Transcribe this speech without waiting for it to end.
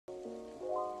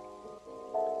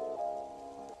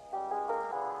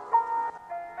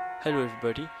Hello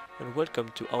everybody and welcome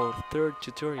to our third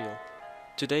tutorial.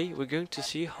 Today we're going to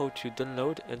see how to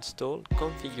download, install,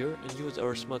 configure and use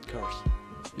our smartCARS.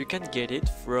 You can get it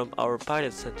from our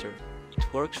pilot center.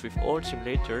 It works with all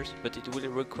simulators, but it will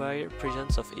require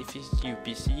presence of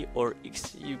FSUPC or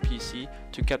XUPC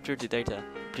to capture the data.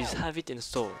 Please have it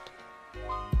installed.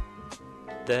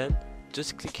 Then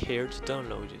just click here to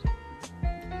download it.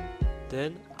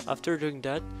 Then after doing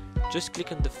that, just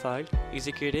click on the file,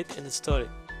 execute it and install it.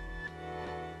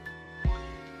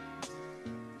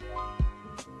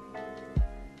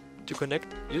 To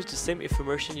connect, use the same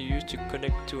information you used to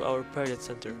connect to our pilot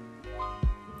center.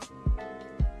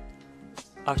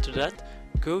 After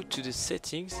that, go to the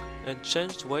settings and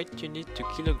change the weight unit to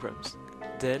kilograms.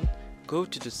 Then, go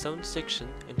to the sound section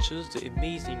and choose the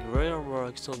amazing Royal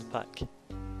Morocco sound pack.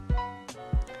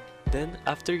 Then,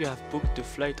 after you have booked the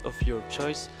flight of your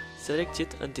choice, select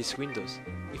it on these windows.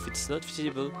 If it's not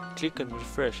visible, click on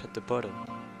refresh at the bottom.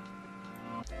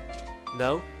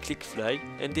 Now, click fly,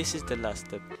 and this is the last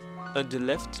step. On the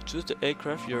left, choose the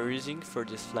aircraft you are using for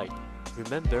this flight.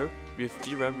 Remember, with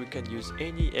vRAM you can use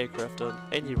any aircraft on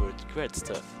any route, great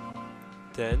stuff.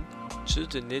 Then, choose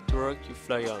the network you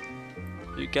fly on.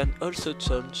 You can also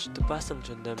change the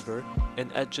passenger number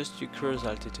and adjust your cruise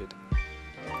altitude.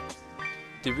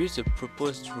 There is a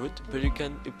proposed route, but you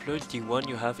can upload the one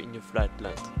you have in your flight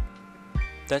plan.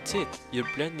 That's it, your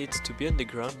plane needs to be on the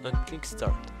ground and click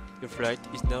start. Your flight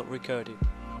is now recorded.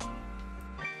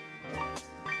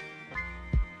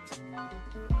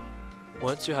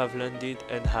 Once you have landed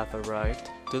and have arrived,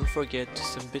 don't forget to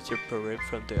submit your program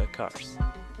from the cars.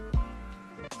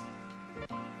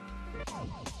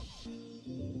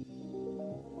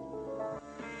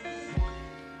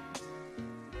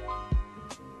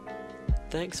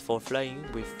 Thanks for flying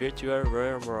with Virtual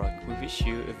Royal Morocco. We wish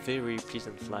you a very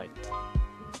pleasant flight.